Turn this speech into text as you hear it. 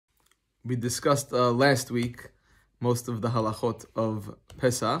We discussed last week most of the halachot of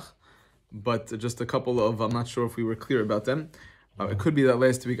Pesach, but just a couple of, I'm not sure if we were clear about them. It could be that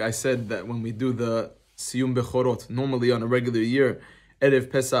last week I said that when we do the Siyum Bechorot, normally on a regular year,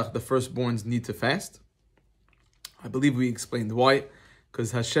 Erev Pesach, the firstborns need to fast. I believe we explained why,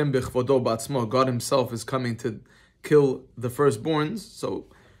 because Hashem Bechvodo Ba'atzmo, God Himself is coming to kill the firstborns. So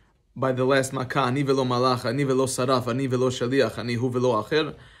by the last Makkah, Ani velo malach, Ani velo saraf, Ani velo shaliach, Ani hu velo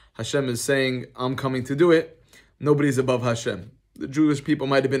acher, Hashem is saying, I'm coming to do it. Nobody's above Hashem. The Jewish people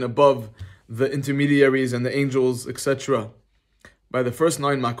might have been above the intermediaries and the angels, etc. by the first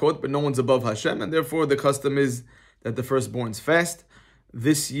 9 Makot, but no one's above Hashem, and therefore the custom is that the firstborns fast.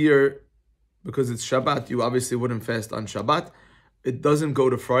 This year, because it's Shabbat, you obviously wouldn't fast on Shabbat. It doesn't go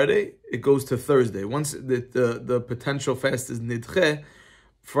to Friday, it goes to Thursday. Once the potential fast is Nidche,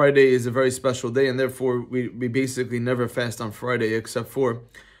 Friday is a very special day, and therefore we basically never fast on Friday except for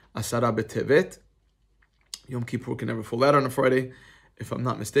Asara B'Tevet. Yom Kippur can never fall out on a Friday. If I'm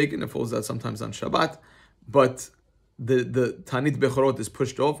not mistaken, it falls out sometimes on Shabbat. But the Tanit Bechorot is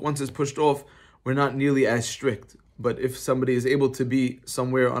pushed off. Once it's pushed off, we're not nearly as strict. But if somebody is able to be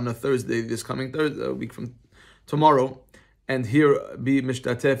somewhere on a Thursday, this coming Thursday, a week from tomorrow, and here be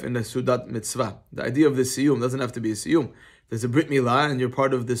Mishtatef in the Sudat Mitzvah. The idea of the Siyum doesn't have to be a Siyum. There's a Brit Milah, and you're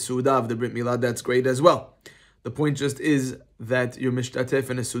part of the Sudah of the Brit Milah, that's great as well. The point just is that you're Mishtatef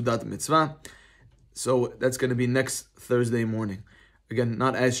in a Sudat Mitzvah. So that's going to be next Thursday morning. Again,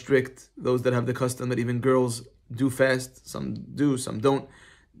 not as strict. Those that have the custom that even girls do fast, some do, some don't.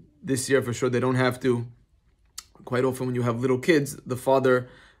 This year, for sure, they don't have to. Quite often, when you have little kids, the father,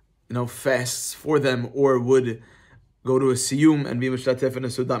 fasts for them or would go to a siyum and be mishtatef in a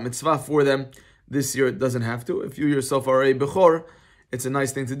sudat mitzvah for them. This year, it doesn't have to. If you yourself are a bechor, it's a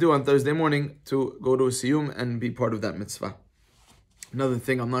nice thing to do on Thursday morning to go to a siyum and be part of that mitzvah. Another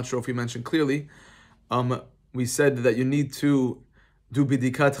thing, I'm not sure if we mentioned clearly, we said that you need to do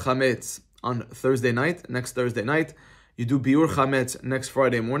bidikat chametz on Thursday night, next Thursday night. You do biur chametz next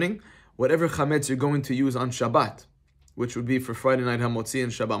Friday morning. Whatever chametz you're going to use on Shabbat, which would be for Friday night hamotzi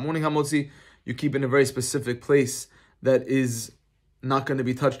and Shabbat morning hamotzi, you keep in a very specific place that is not going to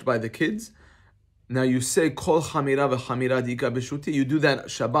be touched by the kids. Now you say kol chamira v'chamira dika b'shuti. You do that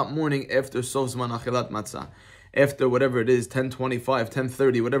Shabbat morning after sof zman achilat matzah. After whatever it is, 10:25,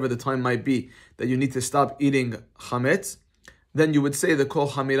 10:30, whatever the time might be, that you need to stop eating chametz, then you would say the kol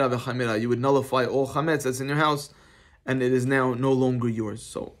chamira v'chamira. You would nullify all chametz that's in your house, and it is now no longer yours.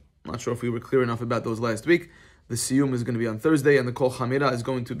 So, I'm not sure if we were clear enough about those last week. The siyum is going to be on Thursday, and the kol chamira is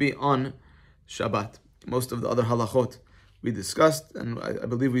going to be on Shabbat. Most of the other halachot we discussed, and I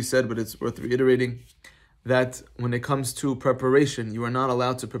believe we said, but it's worth reiterating, that when it comes to preparation, you are not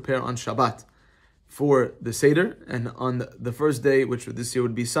allowed to prepare on Shabbat for the Seder, and on the first day, which this year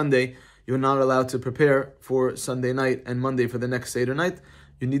would be Sunday, you're not allowed to prepare for Sunday night and Monday for the next Seder night.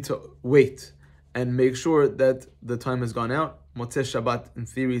 You need to wait and make sure that the time has gone out. Motzei Shabbat, in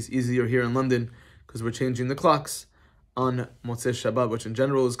theory, is easier here in London because we're changing the clocks on Motzei Shabbat, which in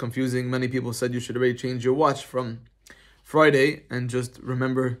general is confusing. Many people said you should already change your watch from Friday and just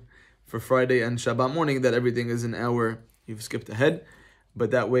remember for Friday and Shabbat morning that everything is an hour. You've skipped ahead.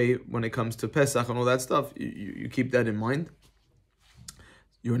 But that way, when it comes to Pesach and all that stuff, you keep that in mind.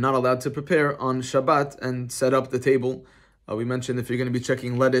 You're not allowed to prepare on Shabbat and set up the table. We mentioned if you're going to be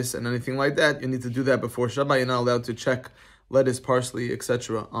checking lettuce and anything like that, you need to do that before Shabbat. You're not allowed to check lettuce, parsley,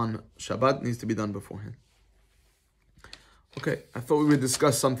 etc. on Shabbat. It needs to be done beforehand. Okay, I thought we would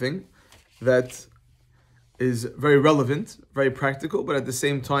discuss something that is very relevant, very practical, but at the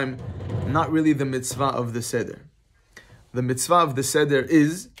same time, not really the mitzvah of the Seder. The mitzvah of the Seder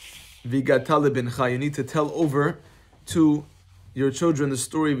is Vigata lebincha. You need to tell over to your children the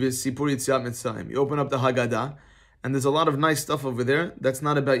story of Sipur Yetziat Mitzrayim. You open up the Haggadah, and there's a lot of nice stuff over there that's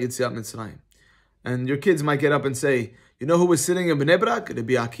not about Yetziat Mitzrayim. And your kids might get up and say, you know who was sitting in Bnei Brak?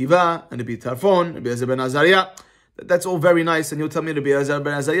 Rabbi Akiva, and Rabbi Tarfon, Rabbi Eliezer ben Azariah. That's all very nice, and you'll tell me Rabbi Eliezer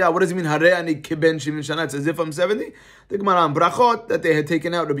ben Azariah. What does it mean? Harei ani kiben shimin shana. It's as if I'm 70. The Gemara on Brachot that they had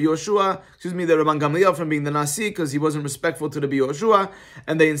taken out Rabbi Yoshua, the Rabban Gamliel from being the Nasi because he wasn't respectful to Rabbi Yoshua,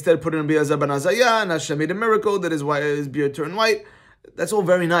 and they instead put in Rabbi Eliezer ben Azariah, and Hashem made a miracle that his beard turned white. That's all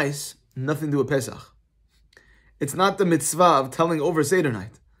very nice. Nothing to do with Pesach. It's not the mitzvah of telling over Seder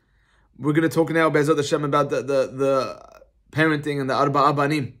night. We're going to talk now, Be'ezrat Hashem, about the parenting and the Arba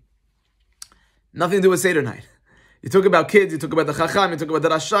Abanim. Nothing to do with Seder night. You talk about kids, you talk about the Chacham, you talk about the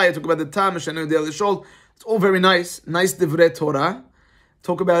Rasha, you talk about the Tam, it's all very nice. Nice Divrei Torah.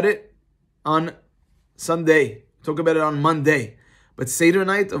 Talk about it on Sunday. Talk about it on Monday. But Seder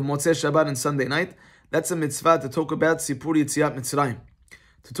night of Motzei Shabbat and Sunday night, that's a mitzvah to talk about Sipur Yetziat Mitzrayim.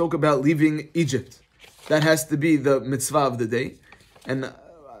 to talk about leaving Egypt. That has to be the mitzvah of the day. And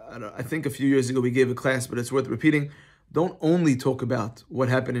I think a few years ago we gave a class, but it's worth repeating. Don't only talk about what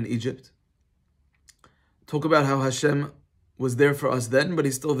happened in Egypt. Talk about how Hashem was there for us then, but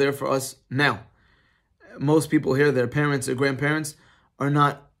He's still there for us now. Most people here, their parents or grandparents, are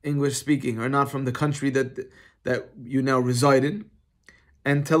not English speaking, are not from the country that you now reside in.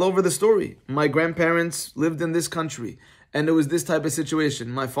 And tell over the story. My grandparents lived in this country, and it was this type of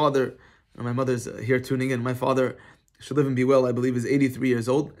situation. My father, my mother's here tuning in, my father, should live and be well, I believe is 83 years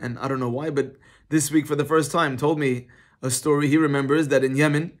old, and I don't know why, but this week for the first time told me a story. He remembers that in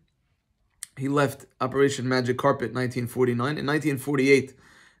Yemen, he left Operation Magic Carpet 1949. In 1948,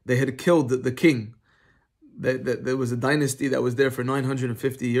 they had killed the king. There was a dynasty that was there for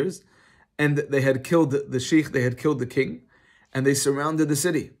 950 years, and they had killed the sheikh, they had killed the king, and they surrounded the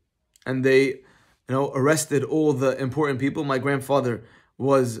city, and they arrested all the important people. My grandfather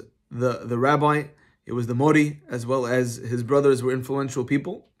was the rabbi, he was the mori, as well as his brothers were influential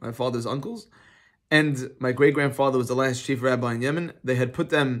people, my father's uncles, and my great-grandfather was the last chief rabbi in Yemen. They had put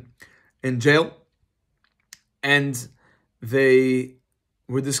them in jail, and they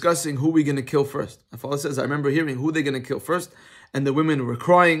were discussing who we're going to kill first. My father says, I remember hearing who they're going to kill first, and the women were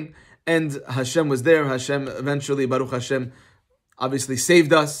crying, and Hashem was there. Hashem eventually, Baruch Hashem, obviously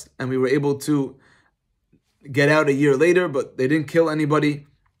saved us, and we were able to get out a year later, but they didn't kill anybody,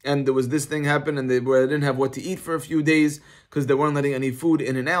 and there was this thing happen, and they didn't have what to eat for a few days, because they weren't letting any food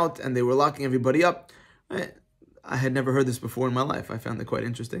in and out, and they were locking everybody up. I had never heard this before in my life. I found it quite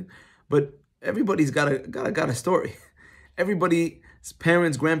interesting. But everybody's got a story. Everybody's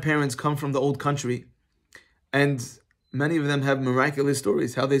parents, grandparents come from the old country, and many of them have miraculous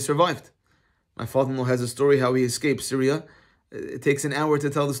stories, how they survived. My father-in-law has a story how he escaped Syria. It takes an hour to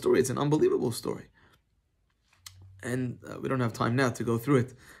tell the story. It's an unbelievable story. And we don't have time now to go through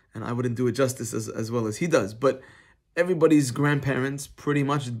it, and I wouldn't do it justice as well as he does. But everybody's grandparents pretty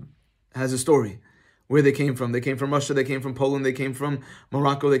much has a story. Where they came from. They came from Russia, they came from Poland, they came from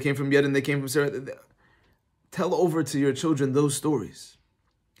Morocco, they came from Yemen, they came from Syria. Tell over to your children those stories.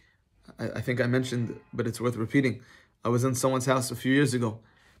 I think I mentioned, but it's worth repeating. I was in someone's house a few years ago,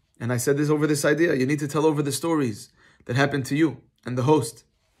 and I said this idea. You need to tell over the stories that happened to you. And the host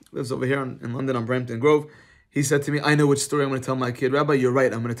lives over here in London on Brampton Grove. He said to me, I know which story I'm going to tell my kid. Rabbi, you're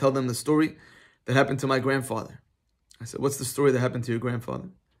right. I'm going to tell them the story that happened to my grandfather. I said, what's the story that happened to your grandfather?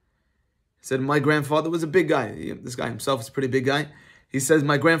 He said, my grandfather was a big guy. This guy himself is a pretty big guy. He says,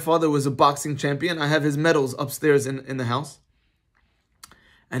 my grandfather was a boxing champion. I have his medals upstairs in the house.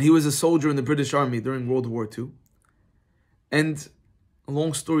 And he was a soldier in the British Army during World War II. And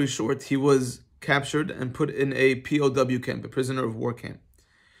long story short, he was captured and put in a POW camp, a prisoner of war camp.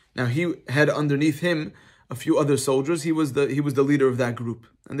 Now, he had underneath him a few other soldiers. He was the leader of that group.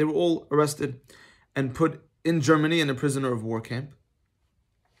 And they were all arrested and put in Germany in a prisoner of war camp.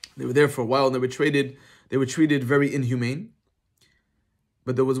 They were there for a while, and they were treated very inhumane.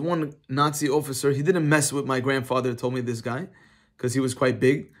 But there was one Nazi officer, he didn't mess with my grandfather, told me this guy, because he was quite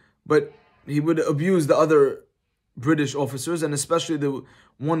big, but he would abuse the other British officers, and especially the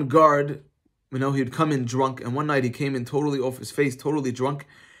one guard, he'd come in drunk, and one night he came in totally off his face, totally drunk,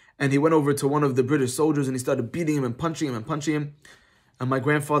 and he went over to one of the British soldiers, and he started beating him and punching him and punching him, and my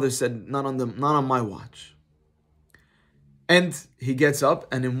grandfather said, not on my watch. And he gets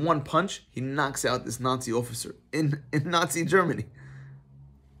up, and in one punch, he knocks out this Nazi officer in Nazi Germany.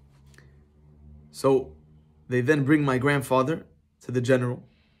 So they then bring my grandfather to the general,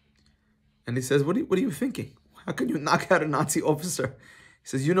 and he says, what are you thinking? How can you knock out a Nazi officer? He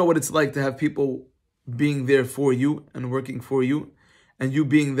says, you know what it's like to have people being there for you and working for you, and you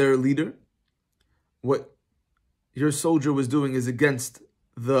being their leader? What your soldier was doing is against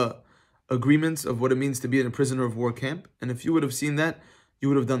the agreements of what it means to be in a prisoner of war camp. And if you would have seen that, you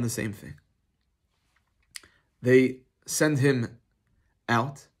would have done the same thing. They send him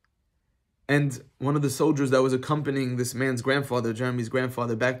out. And one of the soldiers that was accompanying this man's grandfather, Jeremy's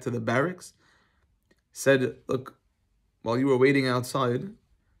grandfather, back to the barracks, said, look, while you were waiting outside,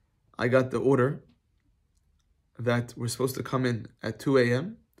 I got the order that we're supposed to come in at 2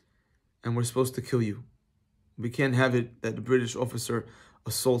 a.m. and we're supposed to kill you. We can't have it that the British officer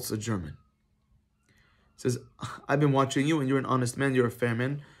assaults a German. He says, I've been watching you, and you're an honest man, you're a fair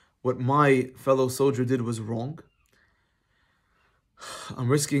man. What my fellow soldier did was wrong. I'm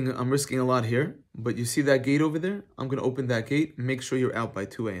risking a lot here, but you see that gate over there? I'm going to open that gate. Make sure you're out by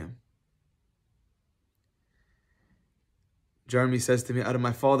 2 a.m. Jeremy says to me,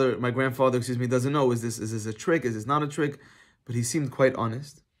 my grandfather, doesn't know, is this a trick? Is this not a trick? But he seemed quite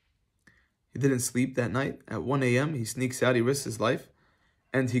honest. He didn't sleep that night. At 1 a.m., he sneaks out, he risks his life,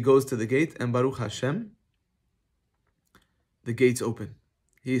 and he goes to the gate, and Baruch Hashem, the gates open.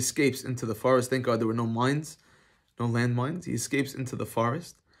 He escapes into the forest. Thank God there were no mines, no landmines. He escapes into the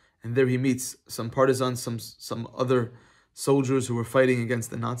forest, and there he meets some partisans, some other soldiers who were fighting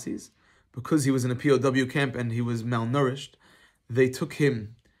against the Nazis. Because he was in a POW camp and he was malnourished, they took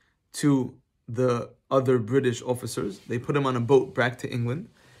him to the other British officers. They put him on a boat back to England.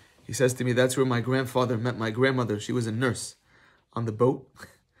 He says to me, that's where my grandfather met my grandmother. She was a nurse on the boat.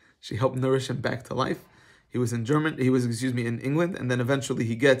 She helped nourish him back to life. He was in England, and then eventually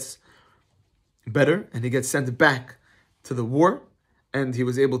he gets better and he gets sent back to the war, and he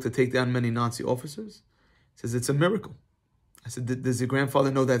was able to take down many Nazi officers. He says, it's a miracle. I said, does your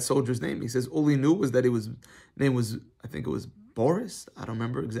grandfather know that soldier's name? He says, all he knew was that name was, I think it was Boris. I don't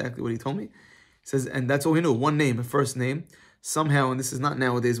remember exactly what he told me. He says, and that's all he knew, one name, a first name. Somehow, and this is not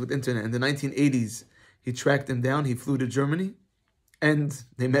nowadays with internet, in the 1980s, he tracked him down. He flew to Germany, and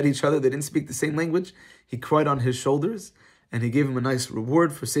they met each other. They didn't speak the same language. He cried on his shoulders, and he gave him a nice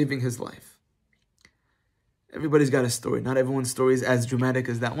reward for saving his life. Everybody's got a story. Not everyone's story is as dramatic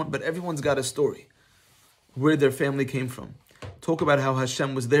as that one, but everyone's got a story. Where their family came from. Talk about how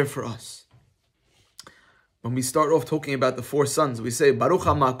Hashem was there for us. When we start off talking about the 4 sons, we say, Baruch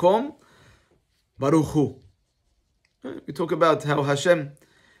HaMakom, Baruch Hu. We talk about how Hashem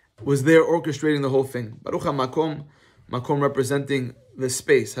was there orchestrating the whole thing. Baruch HaMakom, Makom representing the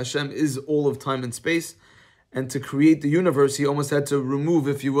space. Hashem is all of time and space. And to create the universe, he almost had to remove,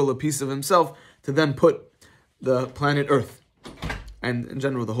 if you will, a piece of himself to then put the planet Earth. And in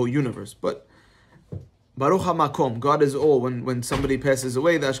general, the whole universe. But Baruch HaMakom, God is all. When somebody passes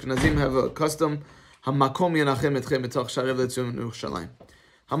away, the Ashkenazim have a custom, HaMakom Yanachem Etchem Etach Sharev Letzum Yerushalayim.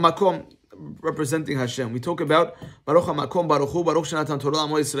 HaMakom, representing Hashem. We talk about Baruch HaMakom, Baruch Hu, Baruch Shenatan Torah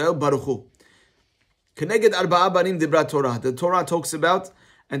Amo Yisrael, Baruch Hu. Keneged Arba'a Banim Dibra Torah. The Torah talks about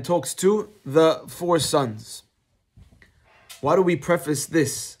and talks to the 4 sons. Why do we preface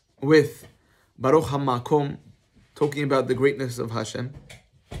this with Baruch HaMakom, talking about the greatness of Hashem?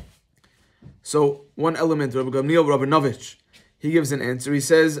 So, one element, Rabbi Gamliel Rabinovich, he gives an answer. He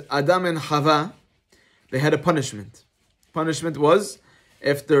says, Adam and Chava, they had a punishment. Punishment was,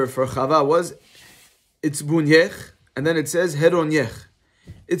 for Chava was, Itzbunyech, and then it says, Heronyech.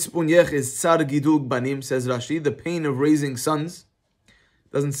 Itzbunyech is Tsar Gidul Banim, says Rashi, the pain of raising sons.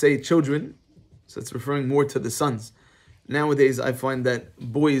 Doesn't say children, so it's referring more to the sons. Nowadays, I find that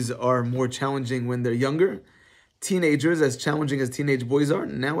boys are more challenging when they're younger. Teenagers, as challenging as teenage boys are,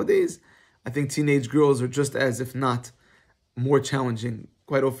 nowadays, I think teenage girls are just as, if not, more challenging.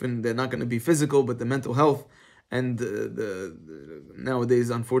 Quite often, they're not going to be physical, but the mental health. And nowadays,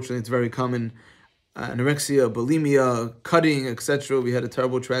 unfortunately, it's very common. Anorexia, bulimia, cutting, etc. We had a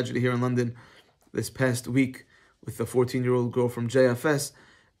terrible tragedy here in London this past week with a 14-year-old girl from JFS.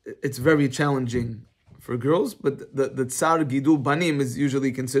 It's very challenging for girls, but the Tsar Gidul Banim is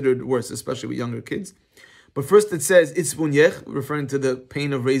usually considered worse, especially with younger kids. But first it says, Itzbunyech, referring to the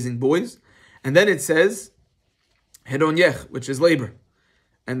pain of raising boys. And then it says, Heronyech, which is labor.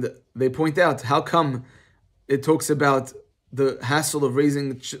 And they point out, how come it talks about the hassle of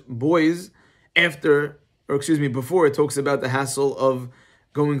raising boys before it talks about the hassle of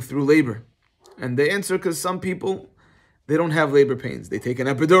going through labor? And they answer, because some people, they don't have labor pains. They take an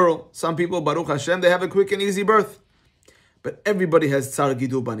epidural. Some people, Baruch Hashem, they have a quick and easy birth. But everybody has Tsar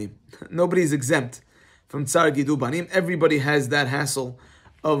Gidul Banim. Nobody's exempt from Tsar Gidul Banim. Everybody has that hassle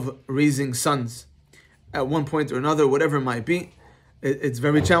of raising sons at one point or another, whatever it might be. It's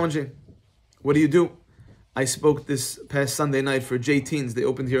very challenging. What do? I spoke this past Sunday night for J-Teens. They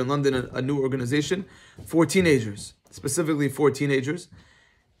opened here in London a new organization for teenagers, specifically for teenagers.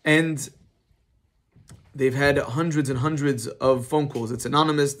 And they've had hundreds and hundreds of phone calls. It's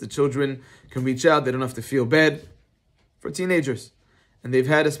anonymous. The children can reach out. They don't have to feel bad. For teenagers. And they've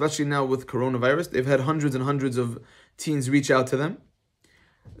had, especially now with coronavirus, they've had hundreds and hundreds of teens reach out to them.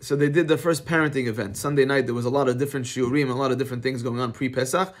 So they did the first parenting event. Sunday night, there was a lot of different shiurim, a lot of different things going on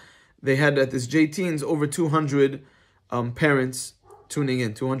pre-Pesach. They had at this J-Teens over 200 parents tuning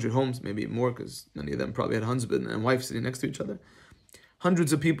in, 200 homes, maybe more, because many of them probably had husband and wife sitting next to each other.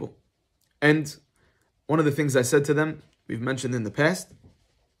 Hundreds of people. And one of the things I said to them, we've mentioned in the past,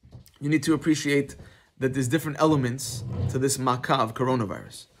 you need to appreciate that there's different elements to this makkah of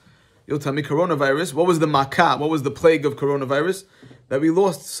coronavirus. You'll tell me, coronavirus, what was the makkah, what was the plague of coronavirus? That we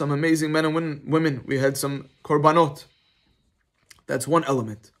lost some amazing men and women. We had some korbanot. That's one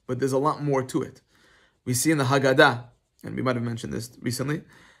element, but there's a lot more to it. We see in the Haggadah, and we might have mentioned this recently,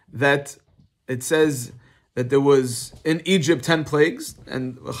 that it says that there was in Egypt 10 plagues,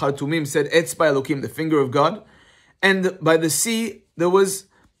 and Khartoumim said, Etzba Elokim, the finger of God, And by the sea, there was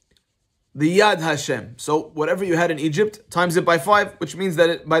the Yad Hashem. So whatever you had in Egypt, times it by 5, which means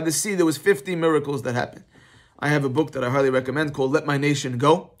that by the sea, there was 50 miracles that happened. I have a book that I highly recommend called Let My Nation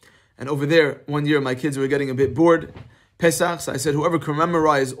Go. And over there, one year, my kids were getting a bit bored. Pesach, so I said, whoever can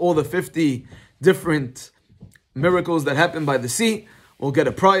memorize all the 50 different miracles that happened by the sea will get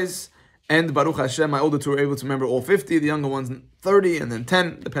a prize. And Baruch Hashem, my older two were able to remember all 50, the younger ones 30, and then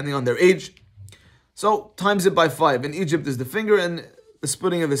 10, depending on their age. So times it by 5. In Egypt is the finger, and the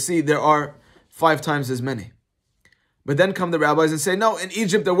splitting of the sea, there are 5 times as many. But then come the rabbis and say, no, in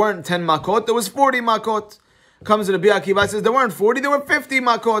Egypt there weren't 10 makot, there was 40 makot. Comes to the Rabbi Akiva, says there weren't 40, there were 50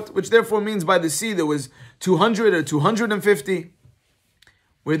 makot, which therefore means by the sea there was 200 or 250.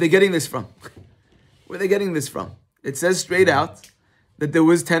 Where are they getting this from? Where are they getting this from? It says straight out that there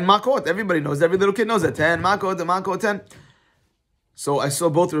was 10 makot. Everybody knows, every little kid knows that. 10 makot, the makot, 10. So I saw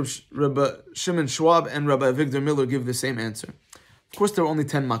both Rabbi Shimon Schwab and Rabbi Victor Miller give the same answer. Of course, there were only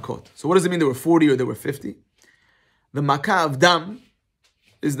 10 makot. So what does it mean there were 40 or there were 50? The makkah of dam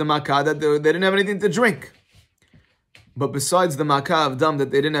is the makkah that they didn't have anything to drink. But besides the makkah of dam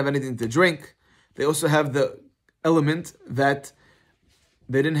that they didn't have anything to drink, they also have the element that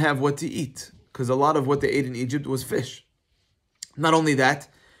they didn't have what to eat. Because a lot of what they ate in Egypt was fish. Not only that,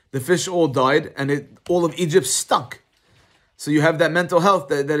 the fish all died and all of Egypt stunk. So you have that mental health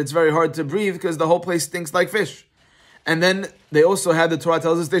that it's very hard to breathe because the whole place stinks like fish. And then they also had, the Torah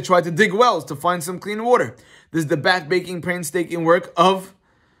tells us, they tried to dig wells to find some clean water. There's the back-breaking, painstaking work of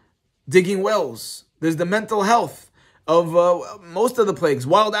digging wells. There's the mental health of most of the plagues,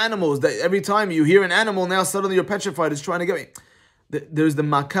 wild animals, that every time you hear an animal, now suddenly you're petrified, it's trying to get me. There's the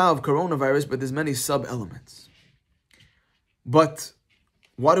makkah of coronavirus, but there's many sub-elements. But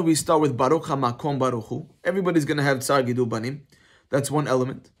why do we start with Baruch HaMakom Baruch Hu? Everybody's going to have Tsar Gidu Banim. That's one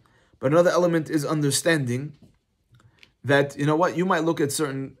element. But another element is understanding that, you know what, you might look at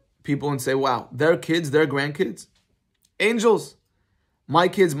certain people and say, wow, their kids, their grandkids, angels. My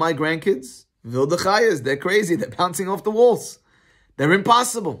kids, my grandkids, Vildachayas, they're crazy, they're bouncing off the walls. They're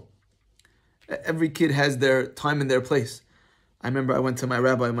impossible. Every kid has their time and their place. I remember I went to my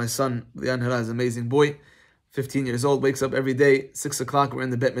rabbi, my son, Lian Hara, is an amazing boy, 15 years old, wakes up every day, 6 o'clock, we're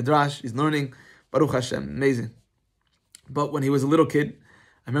in the Bet Midrash, he's learning, Baruch Hashem, amazing. But when he was a little kid,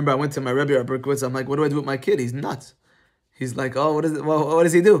 I remember I went to my Rebbe, Berkowitz, I'm like, what do I do with my kid? He's nuts. He's like, oh, what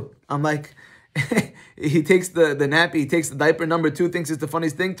does he do? I'm like, he takes the nappy, he takes the diaper, number 2, thinks it's the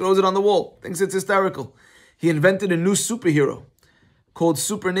funniest thing, throws it on the wall, thinks it's hysterical. He invented a new superhero called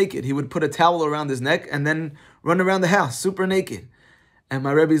Super Naked. He would put a towel around his neck and then run around the house, super naked. And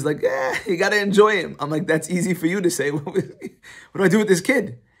my Rebbe's like, you got to enjoy him. I'm like, that's easy for you to say. What do I do with this kid?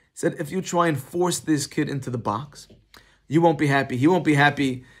 He said, if you try and force this kid into the box, you won't be happy. He won't be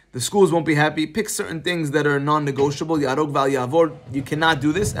happy. The schools won't be happy. Pick certain things that are non-negotiable. Yarok val yavor. You cannot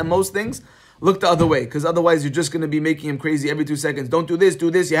do this. And most things, look the other way. Because otherwise, you're just going to be making him crazy every 2 seconds. Don't do this, do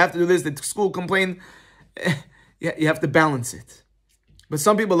this. You have to do this. The school complain. You have to balance it. But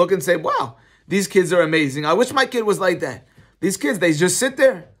some people look and say, wow, these kids are amazing. I wish my kid was like that. These kids, they just sit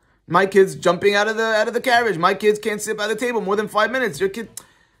there. My kid's jumping out of the carriage. My kids can't sit by the table more than 5 minutes. Your kid...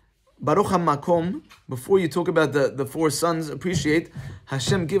 Baruch HaMakom, before you talk about the 4 sons, appreciate,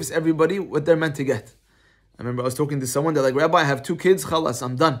 Hashem gives everybody what they're meant to get. I remember I was talking to someone, they're like, Rabbi, I have 2 kids, khalas,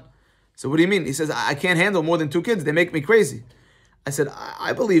 I'm done. So what do you mean? He says, I can't handle more than 2 kids, they make me crazy. I said,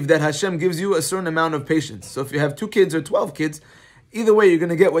 I believe that Hashem gives you a certain amount of patience. So if you have 2 kids or 12 kids, either way, you're going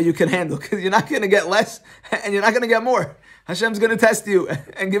to get what you can handle, because you're not going to get less, and you're not going to get more. Hashem's going to test you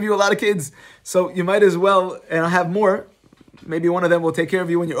and give you a lot of kids. So you might as well have more. Maybe one of them will take care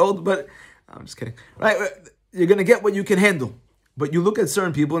of you when you're old, but I'm just kidding. Right? You're going to get what you can handle. But you look at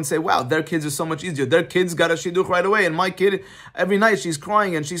certain people and say, wow, their kids are so much easier. Their kids got a shidduch right away. And my kid, every night she's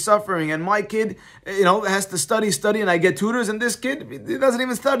crying and she's suffering. And my kid, has to study. And I get tutors. And this kid, he doesn't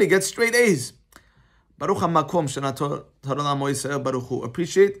even study, gets straight A's. Baruch HaMakom Shana Torah L'Amo Yisrael Baruch Hu.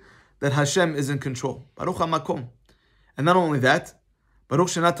 Appreciate that Hashem is in control. Baruch HaMakom. And not only that, Baruch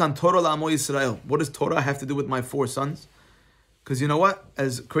Shenatan Torah L'Amo Yisrael. What does Torah have to do with my 4 sons? Because you know what?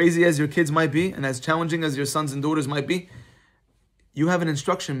 As crazy as your kids might be, and as challenging as your sons and daughters might be, you have an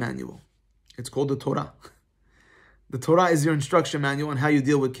instruction manual. It's called the Torah. The Torah is your instruction manual on how you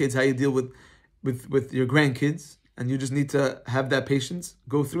deal with kids, how you deal with your grandkids. And you just need to have that patience,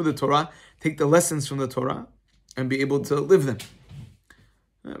 go through the Torah, take the lessons from the Torah, and be able to live them.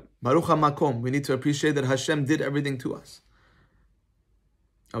 Baruch HaMakom. We need to appreciate that Hashem did everything to us.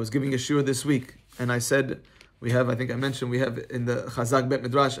 I was giving a shiur this week, and I said, we have in the Chazak Bet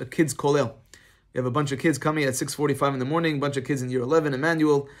Midrash, a kid's kollel. You have a bunch of kids coming at 6:45 in the morning, a bunch of kids in year 11,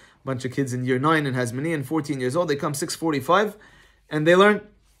 Emmanuel, a bunch of kids in year 9 in Hasmani, and 14 years old. They come 6:45 and they learn.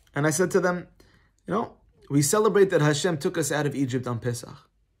 And I said to them, we celebrate that Hashem took us out of Egypt on Pesach.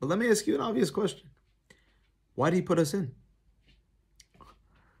 But let me ask you an obvious question. Why did he put us in?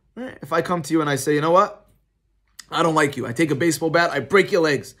 If I come to you and I say, you know what? I don't like you. I take a baseball bat, I break your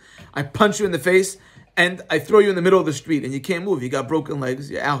legs. I punch you in the face, and I throw you in the middle of the street, and you can't move. You got broken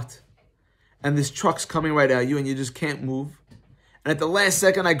legs, you're out. And this truck's coming right at you, and you just can't move. And at the last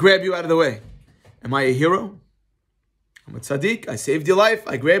second, I grab you out of the way. Am I a hero? I'm a tzaddik. I saved your life.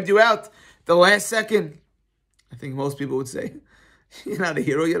 I grabbed you out. The last second. I think most people would say, you're not a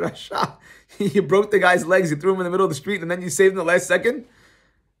hero, you're a Rasha. You broke the guy's legs, you threw him in the middle of the street, and then you saved him the last second?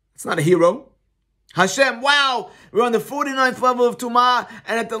 It's not a hero. Hashem, wow, we're on the 49th level of Tumah,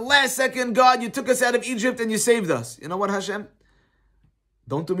 and at the last second, God, you took us out of Egypt and you saved us. You know what, Hashem?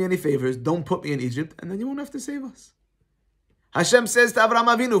 Don't do me any favors, don't put me in Egypt, and then you won't have to save us. Hashem says to Avraham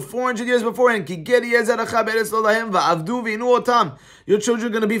Avinu 400 years beforehand, your children are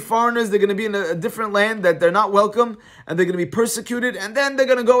going to be foreigners, they're going to be in a different land that they're not welcome, and they're going to be persecuted, and then they're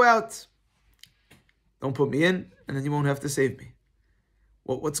going to go out. Don't put me in, and then you won't have to save me.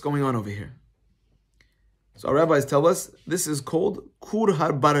 What's going on over here? So our rabbis tell us this is called Kur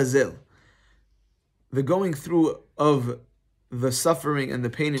Har Barazel. The going through of the suffering and the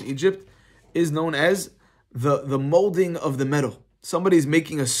pain in Egypt is known as the molding of the metal. Somebody's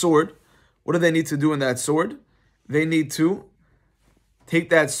making a sword. What do they need to do in that sword? They need to take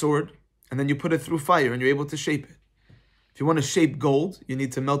that sword and then you put it through fire and you're able to shape it. If you want to shape gold, you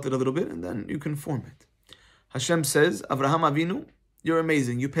need to melt it a little bit and then you can form it. Hashem says, Avraham Avinu, you're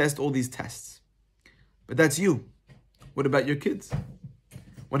amazing. You passed all these tests. But that's you. What about your kids?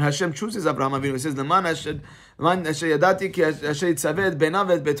 When Hashem chooses Avraham Avinu, he says,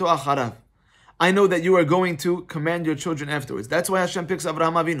 I know that you are going to command your children afterwards. That's why Hashem picks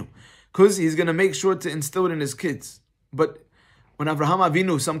Avraham Avinu. Because he's going to make sure to instill it in his kids. But when Avraham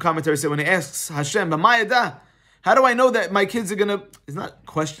Avinu, some commentators say, when he asks Hashem, how do I know that my kids are going to... He's not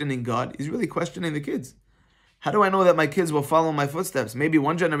questioning God. He's really questioning the kids. How do I know that my kids will follow my footsteps? Maybe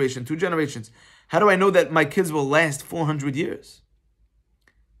 1 generation, 2 generations. How do I know that my kids will last 400 years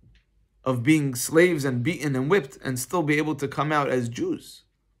of being slaves and beaten and whipped and still be able to come out as Jews?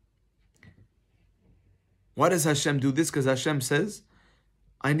 Why does Hashem do this? Because Hashem says,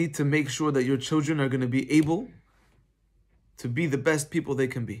 I need to make sure that your children are going to be able to be the best people they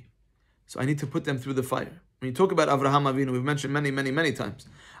can be. So I need to put them through the fire. When you talk about Avraham Avinu, we've mentioned many times.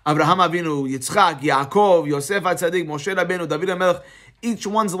 Avraham Avinu, Yitzchak, Yaakov, Yosef HaTzadik, Moshe Rabbeinu, David HaMelech, each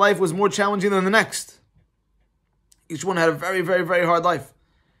one's life was more challenging than the next. Each one had a very, very, very hard life.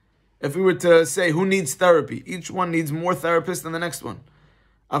 If we were to say who needs therapy, each one needs more therapists than the next one.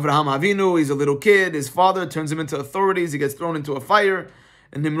 Avraham Avinu, he's a little kid, his father turns him into authorities, he gets thrown into a fire,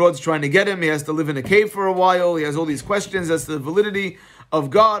 and Nimrod's trying to get him, he has to live in a cave for a while, he has all these questions as to the validity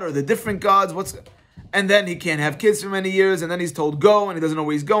of God or the different gods, and then he can't have kids for many years, and then he's told go, and he doesn't know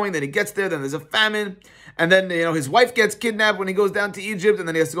where he's going, then he gets there, then there's a famine, and then his wife gets kidnapped when he goes down to Egypt, and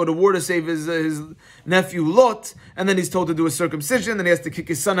then he has to go to war to save his nephew Lot, and then he's told to do a circumcision, then he has to kick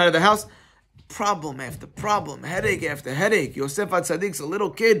his son out of the house. Problem after problem, headache after headache. Yosef HaTzadik's a little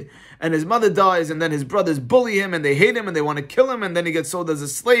kid, and his mother dies, and then his brothers bully him, and they hate him, and they want to kill him, and then he gets sold as a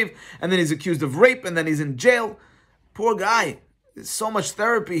slave, and then he's accused of rape, and then he's in jail. Poor guy. There's so much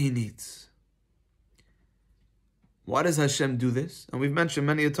therapy he needs. Why does Hashem do this? And we've mentioned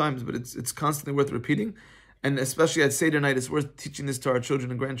many a times, but it's constantly worth repeating. And especially at Seder night, it's worth teaching this to our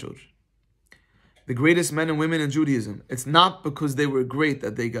children and grandchildren. The greatest men and women in Judaism, it's not because they were great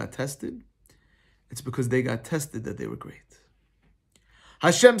that they got tested. It's because they got tested that they were great.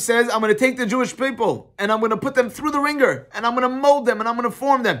 Hashem says, I'm going to take the Jewish people and I'm going to put them through the ringer and I'm going to mold them and I'm going to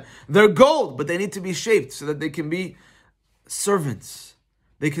form them. They're gold, but they need to be shaped so that they can be servants.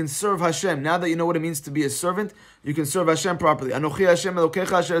 They can serve Hashem. Now that you know what it means to be a servant, you can serve Hashem properly. Anochi Hashem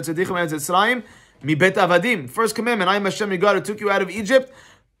Elokecha asher tzedichem eretz Mitzrayim mibet avadim. First commandment, I am Hashem your God who took you out of Egypt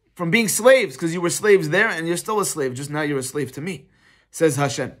from being slaves, because you were slaves there and you're still a slave. Just now you're a slave to me, says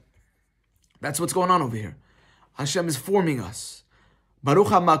Hashem. That's what's going on over here. Hashem is forming us. Baruch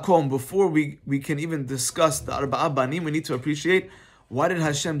HaMakom, before we can even discuss the Arba'ah Banim, we need to appreciate, why did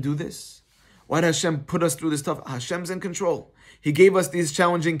Hashem do this? Why did Hashem put us through this stuff? Hashem's in control. He gave us these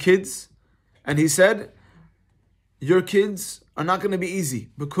challenging kids, and He said, your kids are not going to be easy,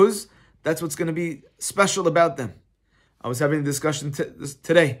 because that's what's going to be special about them. I was having a discussion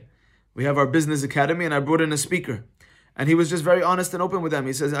today. We have our business academy, and I brought in a speaker. And he was just very honest and open with them.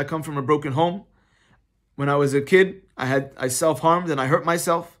 He says, I come from a broken home. When I was a kid, I self-harmed and I hurt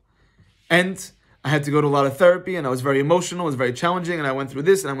myself. And I had to go to a lot of therapy, and I was very emotional, it was very challenging, and I went through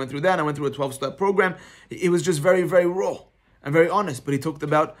this, and I went through that, and I went through a 12-step program. It was just very, very raw and very honest, but he talked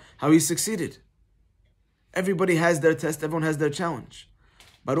about how he succeeded. Everybody has their test, everyone has their challenge.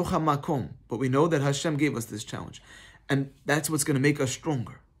 Baruch HaMakom, but we know that Hashem gave us this challenge, and that's what's going to make us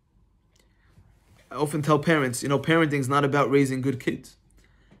stronger. I often tell parents, parenting is not about raising good kids.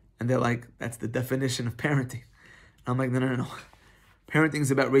 And they're like, that's the definition of parenting. I'm like, no. Parenting is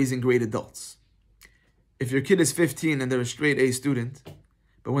about raising great adults. If your kid is 15 and they're a straight A student,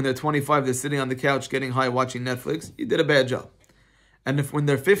 but when they're 25, they're sitting on the couch getting high watching Netflix, you did a bad job. And if when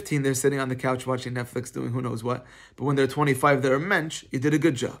they're 15, they're sitting on the couch watching Netflix doing who knows what, but when they're 25, they're a mensch, you did a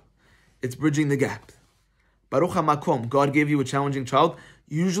good job. It's bridging the gap. Baruch HaMakom, God gave you a challenging child.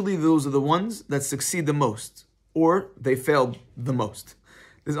 Usually those are the ones that succeed the most, or they fail the most.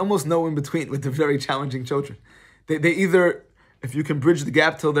 There's almost no in between with the very challenging children. They either, if you can bridge the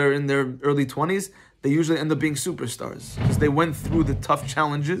gap till they're in their early 20s, they usually end up being superstars because they went through the tough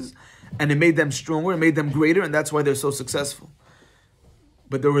challenges and it made them stronger, it made them greater, and that's why they're so successful.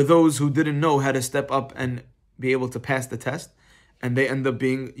 But there were those who didn't know how to step up and be able to pass the test, and they end up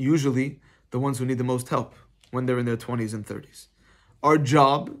being usually the ones who need the most help when they're in their 20s and 30s. Our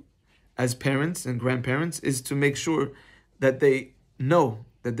job as parents and grandparents is to make sure that they know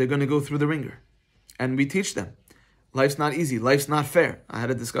that they're going to go through the ringer. And we teach them. Life's not easy. Life's not fair. I had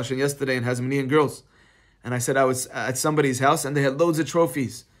a discussion yesterday in Hasmonean Girls. And I said I was at somebody's house and they had loads of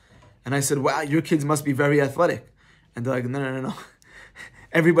trophies. And I said, wow, your kids must be very athletic. And they're like, no.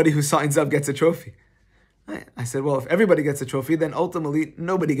 Everybody who signs up gets a trophy. I said, well, if everybody gets a trophy, then ultimately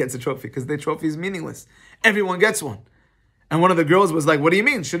nobody gets a trophy because the trophy is meaningless. Everyone gets one. And one of the girls was like, what do you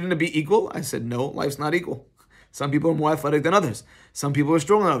mean? Shouldn't it be equal? I said, no, life's not equal. Some people are more athletic than others. Some people are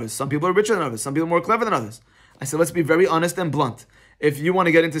stronger than others. Some people are richer than others. Some people are more clever than others. I said, let's be very honest and blunt. If you want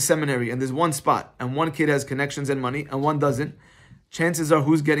to get into seminary and there's one spot and one kid has connections and money and one doesn't, chances are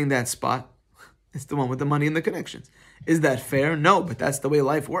who's getting that spot? It's the one with the money and the connections. Is that fair? No, but that's the way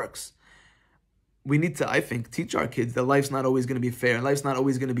life works. We need to, I think, teach our kids that life's not always going to be fair. Life's not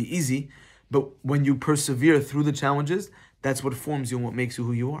always going to be easy. But when you persevere through the challenges, that's what forms you and what makes you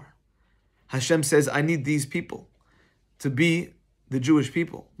who you are. Hashem says, I need these people to be the Jewish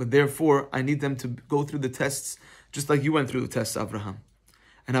people, but therefore I need them to go through the tests just like you went through the tests, Avraham.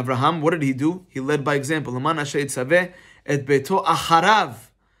 And Avraham, what did he do? He led by example. It doesn't Laman Asher Yitzaveh et beto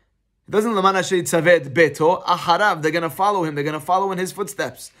acharav. They're going to follow him. They're going to follow in his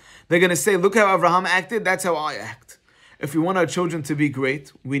footsteps. They're going to say, look how Avraham acted, that's how I act. If we want our children to be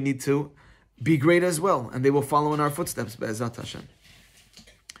great, we need to be great as well, and they will follow in our footsteps, Be'ezat Hashem.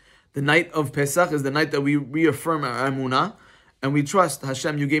 The night of Pesach is the night that we reaffirm our emunah, and we trust,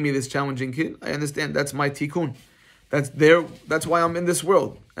 Hashem, you gave me this challenging kid. I understand, that's my tikkun. That's why I'm in this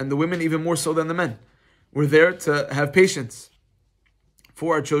world. And the women even more so than the men. We're there to have patience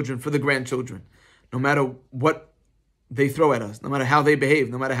for our children, for the grandchildren. No matter what they throw at us, no matter how they behave,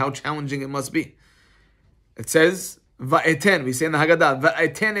 no matter how challenging it must be. It says, Va'eten, we say in the Haggadah,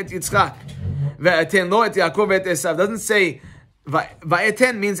 Va'eten et Yitzchak, Va'eten lo et Yaakov et Esav. It doesn't say,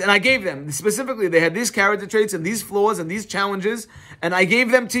 Va'eten means, and I gave them. Specifically, they had these character traits and these flaws and these challenges, and I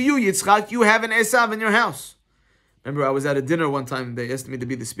gave them to you, Yitzchak. You have an Esav in your house. Remember, I was at a dinner one time, they asked me to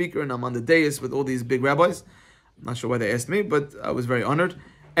be the speaker, and I'm on the dais with all these big rabbis. I'm not sure why they asked me, but I was very honored.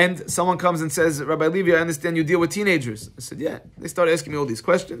 And someone comes and says, Rabbi Levy, I understand you deal with teenagers. I said, yeah. They started asking me all these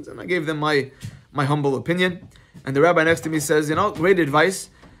questions, and I gave them my humble opinion. And the rabbi next to me says, great advice.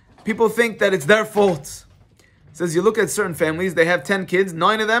 People think that it's their fault. He says, you look at certain families, they have 10 kids,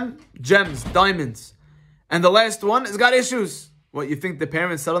 9 of them, gems, diamonds. And the last one has got issues. What, you think the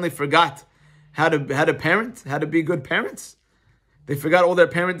parents suddenly forgot how to parent, how to be good parents? They forgot all their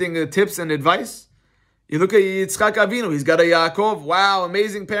parenting tips and advice? You look at Yitzchak Avinu, he's got a Yaakov, wow,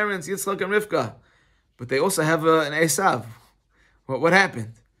 amazing parents, Yitzchak and Rivka. But they also have an Esav. What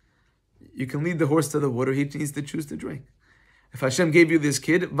happened? You can lead the horse to the water, he needs to choose to drink. If Hashem gave you this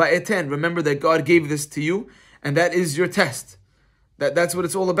kid, va'eten, remember that God gave this to you, and that is your test. That's what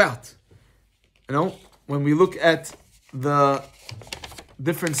it's all about. When we look at the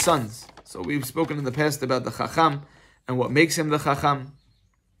different sons, so we've spoken in the past about the Chacham, and what makes him the Chacham.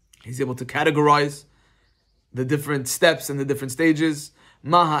 He's able to categorize the different steps and the different stages.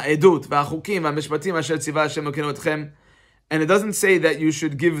 Maha edut v'achukim v'mishpatim asher tziva Hashem Elokeinu etchem. And it doesn't say that you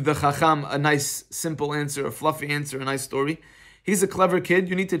should give the Chacham a nice, simple answer, a fluffy answer, a nice story. He's a clever kid.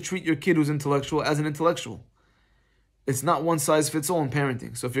 You need to treat your kid who's intellectual as an intellectual. It's not one size fits all in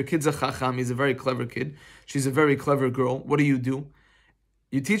parenting. So if your kid's a Chacham, he's a very clever kid. She's a very clever girl. What do?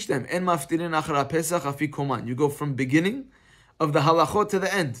 You teach them. En maftirin achara pesach afi koman. You go from beginning of the halachot to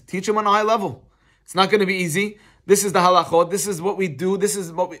the end. Teach them on a high level. It's not going to be easy. This is the halachot. This is what we do. This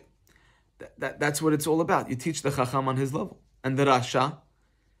is what we... That's what it's all about. You teach the chacham on his level. And the rasha,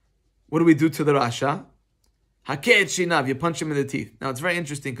 what do we do to the rasha? Haket shinav, you punch him in the teeth. Now it's very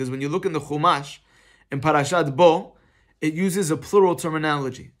interesting because when you look in the Chumash, in Parashat Bo, it uses a plural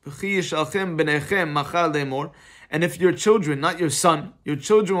terminology. And if your children, not your son, your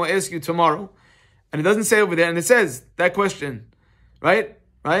children will ask you tomorrow, and it doesn't say over there, and it says that question, right?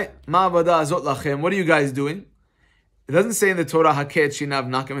 Ma avada azot lachem, what are you guys doing? It doesn't say in the Torah, haket shinav,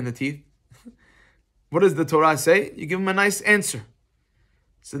 knock him in the teeth. What does the Torah say? You give him a nice answer.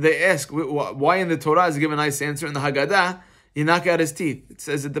 So they ask, why in the Torah is give a nice answer? In the Haggadah, you knock out his teeth. It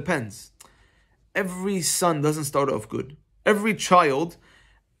says it depends. Every son doesn't start off good. Every child,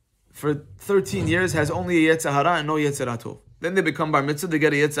 for 13 years, has only a Yetzer Hara and no Yetzer Hatov. Then they become Bar Mitzvah, they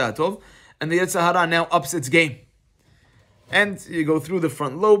get a Yetzer Hatov, and the Yetzer Hara now ups its game. And you go through the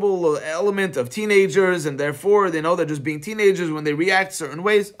front lobal element of teenagers, and therefore they know they're just being teenagers when they react certain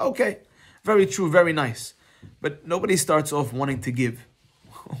ways. Okay, very true, very nice. But nobody starts off wanting to give.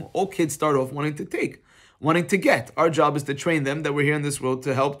 All kids start off wanting to take, wanting to get. Our job is to train them that we're here in this world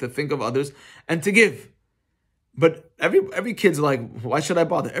to help, to think of others, and to give. But every kid's like, why should I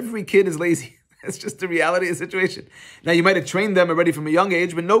bother? Every kid is lazy. It's just the reality of the situation. Now, you might have trained them already from a young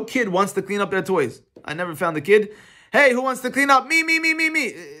age, but no kid wants to clean up their toys. I never found a kid, hey, who wants to clean up? Me.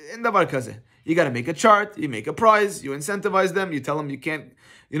 In davar kazeh. You got to make a chart, you make a prize, you incentivize them, you tell them you can't,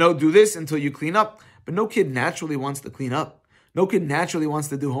 do this until you clean up. But no kid naturally wants to clean up. No kid naturally wants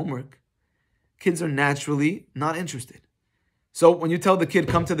to do homework. Kids are naturally not interested. So when you tell the kid,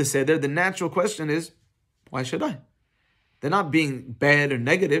 come to the Seder, the natural question is, why should I? They're not being bad or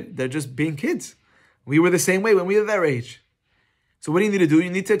negative. They're just being kids. We were the same way when we were their age. So what do you need to do? You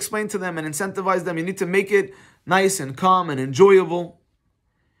need to explain to them and incentivize them. You need to make it nice and calm and enjoyable.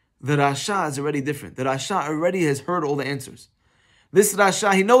 The Rasha is already different. The Rasha already has heard all the answers. This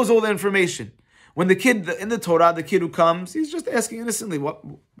Rasha, he knows all the information. When the kid, in the Torah, the kid who comes, he's just asking innocently,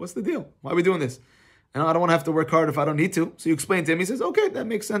 what's the deal? Why are we doing this? And I don't want to have to work hard if I don't need to. So you explain to him, he says, okay, that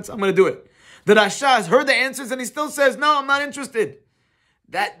makes sense, I'm going to do it. The Rasha has heard the answers and he still says, no, I'm not interested.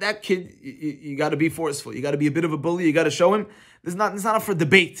 That kid, you got to be forceful. You got to be a bit of a bully. You got to show him. It's not up for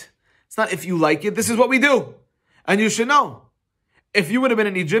debate. It's not if you like it. This is what we do. And you should know. If you would have been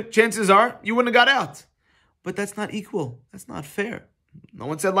in Egypt, chances are you wouldn't have got out. But that's not equal. That's not fair. No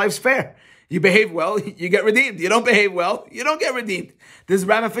one said life's fair. You behave well, you get redeemed. You don't behave well, you don't get redeemed. There's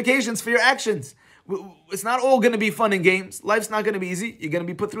ramifications for your actions. It's not all going to be fun and games. Life's not going to be easy. You're going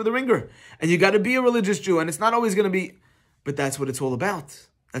to be put through the ringer. And you got to be a religious Jew. And it's not always going to be... But that's what it's all about.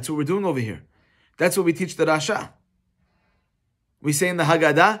 That's what we're doing over here. That's what we teach the Rasha. We say in the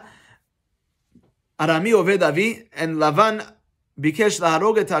Haggadah, Arami oved avi, and Lavan bikesh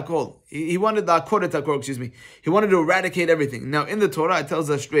laharog et hakol. He wanted to He wanted to eradicate everything. Now in the Torah, it tells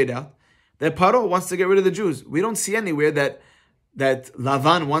us straight out that Paro wants to get rid of the Jews. We don't see anywhere that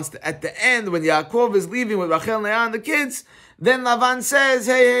Lavan wants to, at the end, when Yaakov is leaving with Rachel, Leah, and the kids, then Lavan says,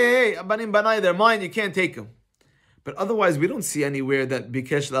 hey, Abanim Banai, they're mine, you can't take them. But otherwise, we don't see anywhere that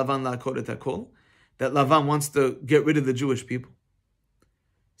Bikesh Lavan La'akor et hakol, that Lavan wants to get rid of the Jewish people.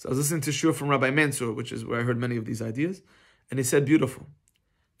 So I was listening to Shur from Rabbi Mansour, which is where I heard many of these ideas, and he said, beautiful.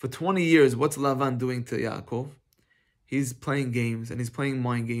 For 20 years, what's Lavan doing to Yaakov? He's playing games, and he's playing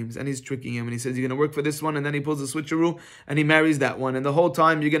mind games, and he's tricking him, and he says, you're going to work for this one, and then he pulls a switcheroo, and he marries that one. And the whole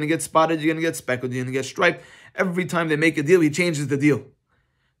time, you're going to get spotted, you're going to get speckled, you're going to get striped. Every time they make a deal, he changes the deal.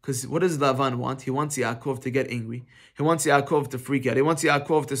 Because what does Lavan want? He wants Yaakov to get angry. He wants Yaakov to freak out. He wants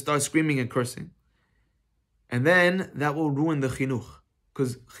Yaakov to start screaming and cursing. And then, that will ruin the chinuch.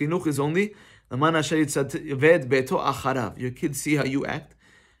 Because chinuch is only, your kids see how you act,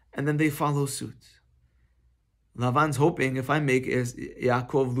 and then they follow suit. Lavan's hoping if I make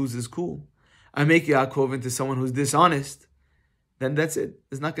Yaakov lose his cool, I make Yaakov into someone who's dishonest, then that's it.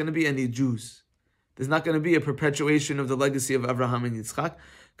 There's not going to be any Jews. There's not going to be a perpetuation of the legacy of Abraham and Yitzchak,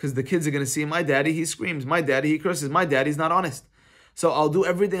 because the kids are going to see, my daddy, he screams, my daddy, he curses, my daddy's not honest. So I'll do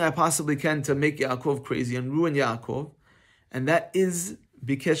everything I possibly can to make Yaakov crazy and ruin Yaakov. And that is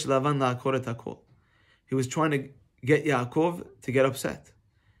Bikesh Lavan La'akor et hakol. He was trying to get Yaakov to get upset.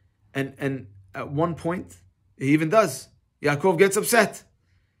 And at one point, he even does. Yaakov gets upset.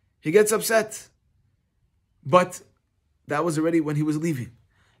 He gets upset. But that was already when he was leaving.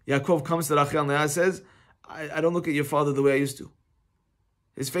 Yaakov comes to Rachel and Leah and says, I don't look at your father the way I used to.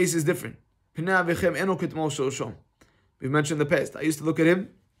 His face is different. We've mentioned in the past. I used to look at him,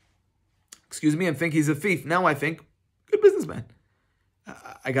 and think he's a thief. Now I think, good businessman.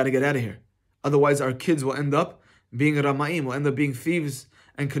 I got to get out of here. Otherwise our kids will end up being Ramaim, will end up being thieves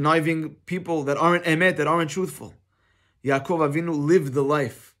and conniving people that aren't emet, that aren't truthful. Yaakov Avinu lived the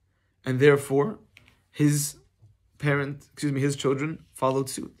life, and therefore his children followed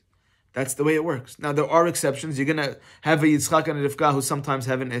suit. That's the way it works. Now there are exceptions. You're gonna have a Yitzchak and a Rivka who sometimes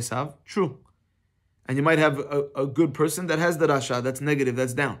have an Esav. True. And you might have a good person that has the Rasha, that's negative,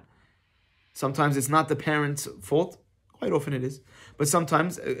 that's down. Sometimes it's not the parents' fault. Quite often it is. But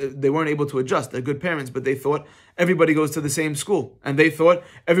sometimes they weren't able to adjust. They're good parents, but they thought everybody goes to the same school. And they thought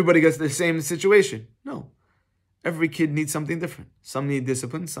everybody gets the same situation. No. Every kid needs something different. Some need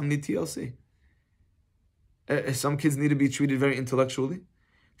discipline, some need TLC. Some kids need to be treated very intellectually.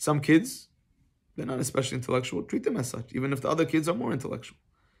 Some kids, they're not especially intellectual. Treat them as such, even if the other kids are more intellectual.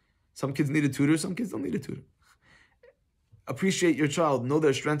 Some kids need a tutor, some kids don't need a tutor. Appreciate your child, know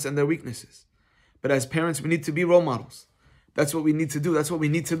their strengths and their weaknesses. But as parents, we need to be role models. That's what we need to do. That's what we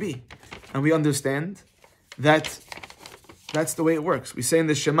need to be. And we understand that that's the way it works. We say in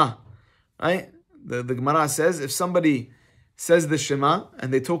the Shema, right? The Gemara says, if somebody says the Shema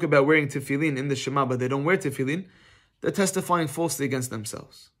and they talk about wearing tefillin in the Shema, but they don't wear tefillin, they're testifying falsely against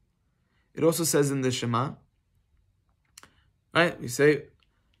themselves. It also says in the Shema, right? We say,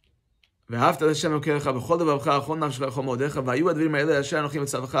 ואהבת לשם אלוקיך בכל לבבך ובכל נפשך ובכל מאודיך והיו הדברים האלה אשר אנוכי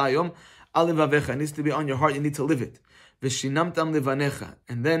מצווך היום על לבביך. It needs to be on your heart, you need to live it. ושינמתם לבניך.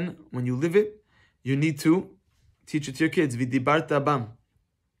 And then, when you live it, you need to teach it to your kids. ודיברת בם.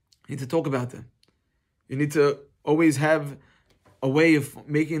 You need to talk about them. You need to always have a way of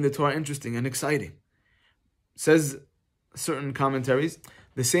making the Torah interesting and exciting. Says certain commentaries,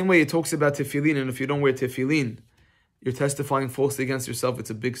 the same way it talks about tefillin, and if you don't wear tefillin, you're testifying falsely against yourself, it's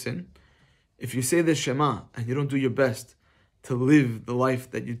a big sin. If you say the Shema and you don't do your best to live the life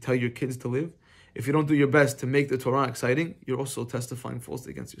that you tell your kids to live, if you don't do your best to make the Torah exciting, you're also testifying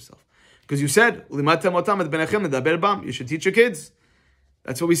falsely against yourself. Because you said, you should teach your kids.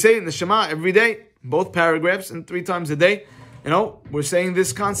 That's what we say in the Shema every day, both paragraphs and 3 times a day. You know, we're saying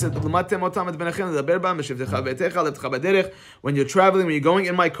this concept. When you're traveling, when you're going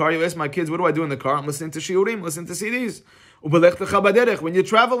in my car, you ask my kids, what do I do in the car? I'm listening to shiurim, listening to CDs. When you're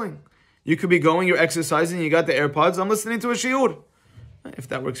traveling, you could be going, you're exercising, you got the AirPods, I'm listening to a shiur. If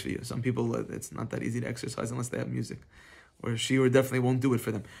that works for you. Some people, it's not that easy to exercise unless they have music. Or shiur definitely won't do it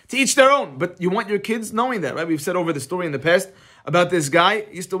for them. To each their own. But you want your kids knowing that, right? We've said over the story in the past about this guy.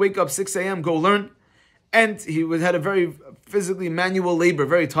 He used to wake up 6 a.m., go learn. And he had a very physically manual labor,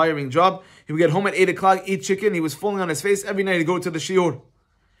 very tiring job. He would get home at 8 o'clock, eat chicken. He was falling on his face. Every night he'd go to the shiur.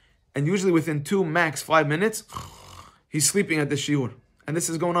 And usually within 2, max 5 minutes, he's sleeping at the shiur. And this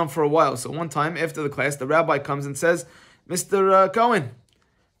is going on for a while. So one time after the class, the rabbi comes and says, Mr. Cohen,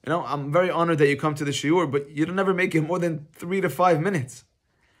 you know, I'm very honored that you come to the shiur, but you don't ever make it more than 3 to 5 minutes.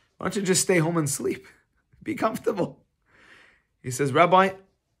 Why don't you just stay home and sleep? Be comfortable. He says, Rabbi,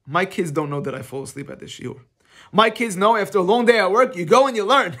 my kids don't know that I fall asleep at the shiur. My kids know after a long day at work, you go and you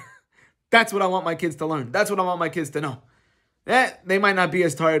learn. That's what I want my kids to learn. That's what I want my kids to know. They might not be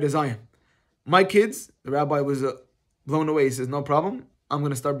as tired as I am. My kids, the rabbi was blown away. He says, no problem. I'm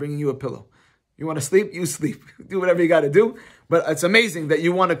going to start bringing you a pillow. You want to sleep? You sleep. Do whatever you got to do. But it's amazing that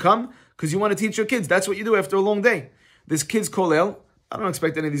you want to come because you want to teach your kids. That's what you do after a long day. This kid's kolel. I don't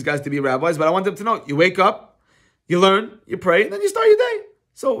expect any of these guys to be rabbis, but I want them to know. You wake up, you learn, you pray, and then you start your day.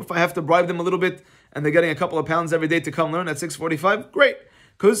 So if I have to bribe them a little bit and they're getting a couple of pounds every day to come learn at 6:45, great.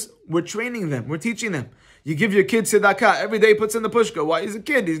 Because we're training them. We're teaching them. You give your kid tzedakah. Every day he puts in the pushka. Why? He's a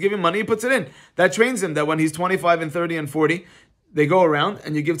kid. He's giving money. He puts it in. That trains him that when he's 25 and 30 and 40, they go around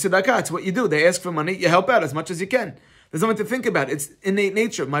and you give tzedakah. It's what you do. They ask for money. You help out as much as you can. There's nothing to think about. It's innate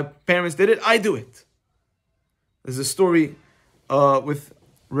nature. My parents did it. I do it. There's a story with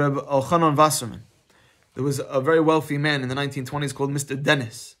Reb Elchanan Wasserman. There was a very wealthy man in the 1920s called Mr.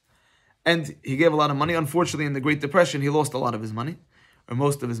 Dennis. And he gave a lot of money. Unfortunately, in the Great Depression, he lost a lot of his money, or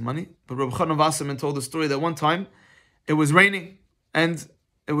most of his money. But Reb Elchanan Wasserman told the story that one time it was raining and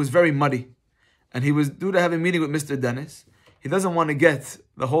it was very muddy. And he was due to have a meeting with Mr. Dennis. He doesn't want to get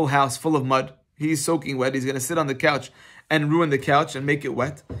the whole house full of mud. He's soaking wet. He's going to sit on the couch and ruin the couch and make it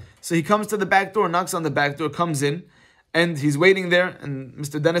wet. So he comes to the back door, knocks on the back door, comes in, and he's waiting there. And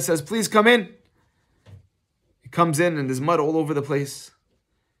Mr. Dennis says, please come in. He comes in and there's mud all over the place.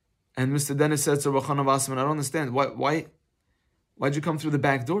 And Mr. Dennis says to Reb Elchanan Wasserman, I don't understand. Why'd you come through the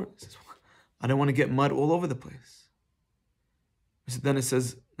back door? He says, I don't want to get mud all over the place. Mr. Dennis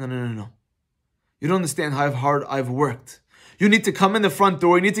says, no. You don't understand how hard I've worked. You need to come in the front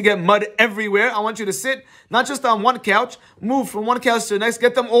door. You need to get mud everywhere. I want you to sit, not just on one couch, move from one couch to the next,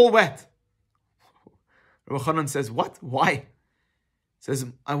 get them all wet. Reb Elchanan says, what? Why? He says,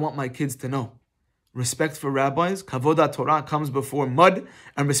 I want my kids to know. Respect for rabbis, kavod Torah, comes before mud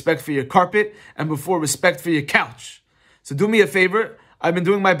and respect for your carpet and before respect for your couch. So do me a favor. I've been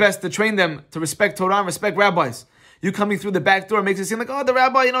doing my best to train them to respect Torah and respect rabbis. You coming through the back door makes it seem like, oh, the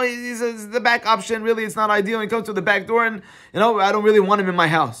rabbi, he's the back option. Really, it's not ideal. He comes through the back door and, I don't really want him in my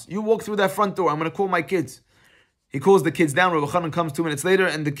house. You walk through that front door. I'm going to call my kids. He calls the kids down. Rabbi Chanan comes 2 minutes later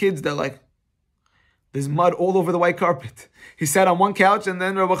and the kids, they're like, there's mud all over the white carpet. He sat on one couch and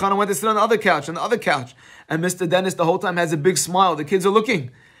then Rabbi Chanan went to sit on the other couch and the other couch. And Mr. Dennis the whole time has a big smile. The kids are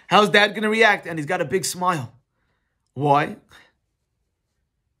looking. How's dad going to react? And he's got a big smile. Why?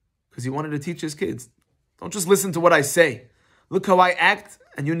 Because he wanted to teach his kids. Don't just listen to what I say. Look how I act,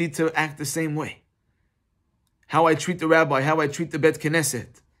 and you need to act the same way. How I treat the rabbi, how I treat the Bet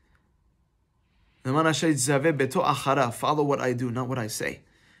Knesset. Follow what I do, not what I say.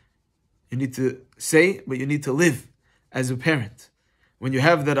 You need to say, but you need to live as a parent. When you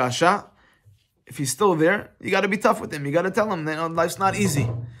have the Rasha, if he's still there, you got to be tough with him. You got to tell him that life's not easy.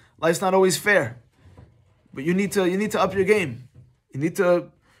 Life's not always fair. But you need to up your game. You need to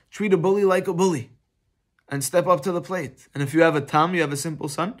treat a bully like a bully and step up to the plate. And if you have a tam, you have a simple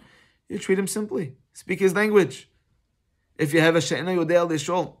son, you treat him simply. Speak his language. If you have a she'ena yodea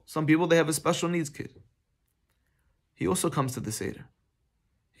lishol, some people, they have a special needs kid. He also comes to the Seder.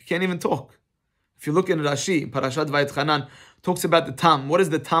 He can't even talk. If you look in Rashi, Parashat Vayetchanan, talks about the tam. What is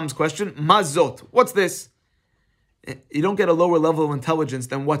the tam's question? Mazot. What's this? You don't get a lower level of intelligence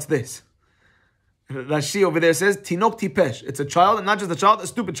than what's this. Rashi over there says, Tinok tipesh. It's a child, and not just a child, a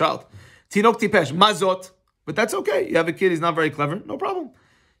stupid child. Tinok tipesh. Mazot. But that's okay. You have a kid, he's not very clever. No problem.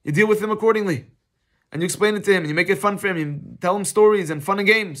 You deal with him accordingly. And you explain it to him, and you make it fun for him. You tell him stories and fun and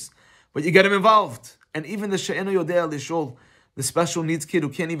games. But you get him involved. And even the she'eno yodea lishol, the special needs kid who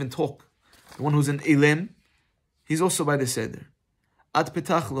can't even talk, the one who's an elim, he's also by the Seder. At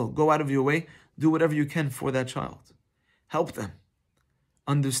petachlo, go out of your way, do whatever you can for that child. Help them.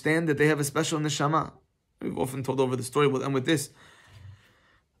 Understand that they have a special neshama. We've often told over the story, we'll end with this,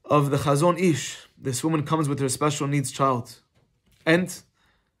 of the Chazon Ish. This woman comes with her special needs child. And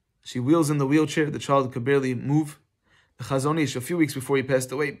she wheels in the wheelchair, the child could barely move. The Chazon Ish, a few weeks before he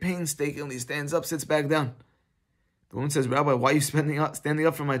passed away, painstakingly stands up, sits back down. The woman says, Rabbi, why are you standing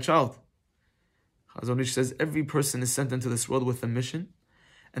up for my child? Chazon Ish says, every person is sent into this world with a mission,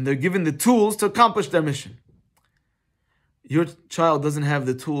 and they're given the tools to accomplish their mission. Your child doesn't have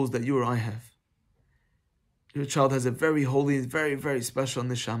the tools that you or I have. Your child has a very holy, very, very special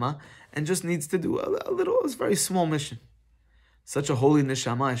neshama, and just needs to do a very small mission. Such a holy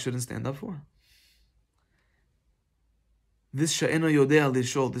neshama I shouldn't stand up for. This she'eno yodea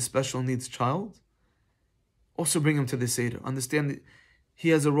lishol, this special needs child, also bring him to the Seder. Understand that he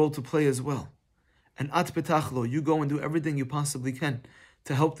has a role to play as well. And at petachlo, you go and do everything you possibly can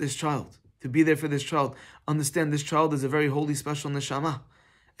to help this child, to be there for this child. Understand this child is a very holy, special neshama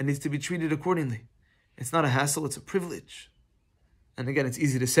and needs to be treated accordingly. It's not a hassle, it's a privilege. And again, it's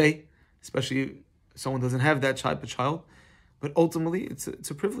easy to say, especially if someone doesn't have that type of child, but ultimately, it's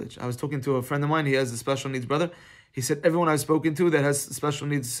a privilege. I was talking to a friend of mine, he has a special needs brother. He said, everyone I've spoken to that has a special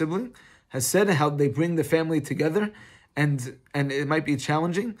needs sibling has said how they bring the family together, and it might be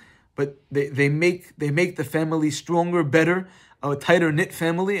challenging, but they make the family stronger, better, a tighter knit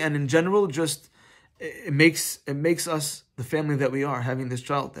family, and in general, just it makes us the family that we are, having this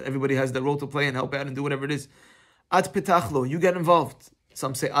child, that everybody has their role to play and help out and do whatever it is. At petachlo, you get involved.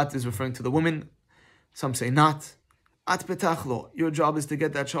 Some say at is referring to the woman, some say not. At petachlo, your job is to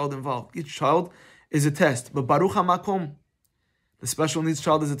get that child involved. Each child is a test, but baruch hamakom, the special needs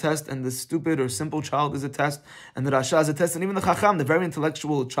child is a test, and the stupid or simple child is a test, and the rasha is a test, and even the chacham, the very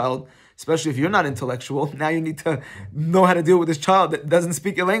intellectual child, especially if you're not intellectual, now you need to know how to deal with this child that doesn't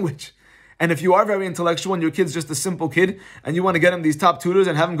speak your language. And if you are very intellectual and your kid's just a simple kid, and you want to get him these top tutors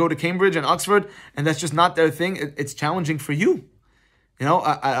and have him go to Cambridge and Oxford, and that's just not their thing, it's challenging for you. You know,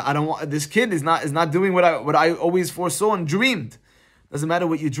 I don't want, this kid is not doing what I always foresaw and dreamed. Doesn't matter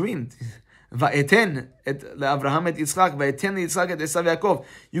what you dreamed. Va'eten et le'Avraham et Yitzchak, va'eten le'Yitzchak et Esav Yaakov.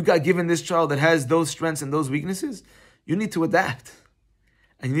 You got given this child that has those strengths and those weaknesses. You need to adapt,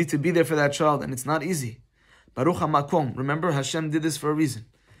 and you need to be there for that child, and it's not easy. Baruch hamakom. Remember, Hashem did this for a reason,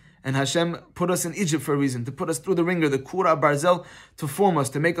 and Hashem put us in Egypt for a reason, to put us through the ringer, the kura barzel, to form us,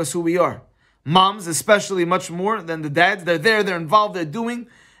 to make us who we are. Moms, especially, much more than the dads. They're there, they're involved, they're doing,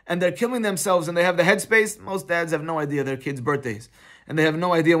 and they're killing themselves, and they have the headspace. Most dads have no idea their kids' birthdays, and they have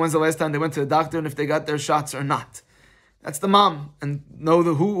no idea when's the last time they went to the doctor and if they got their shots or not. That's the mom. And know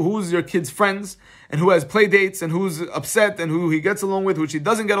who's your kid's friends, and who has play dates, and who's upset, and who he gets along with, who she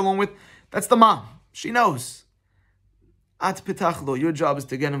doesn't get along with. That's the mom. She knows. At pitachlo, your job is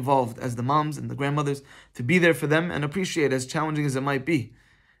to get involved as the moms and the grandmothers, to be there for them and appreciate, as challenging as it might be,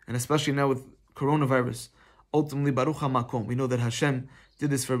 and especially now with coronavirus. Ultimately, Baruch HaMakom, we know that Hashem did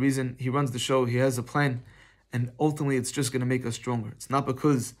this for a reason. He runs the show, He has a plan, and ultimately it's just going to make us stronger. It's not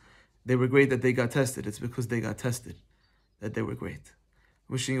because they were great that they got tested, it's because they got tested that they were great.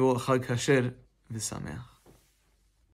 Wishing you all Chag Kasher V'Sameach.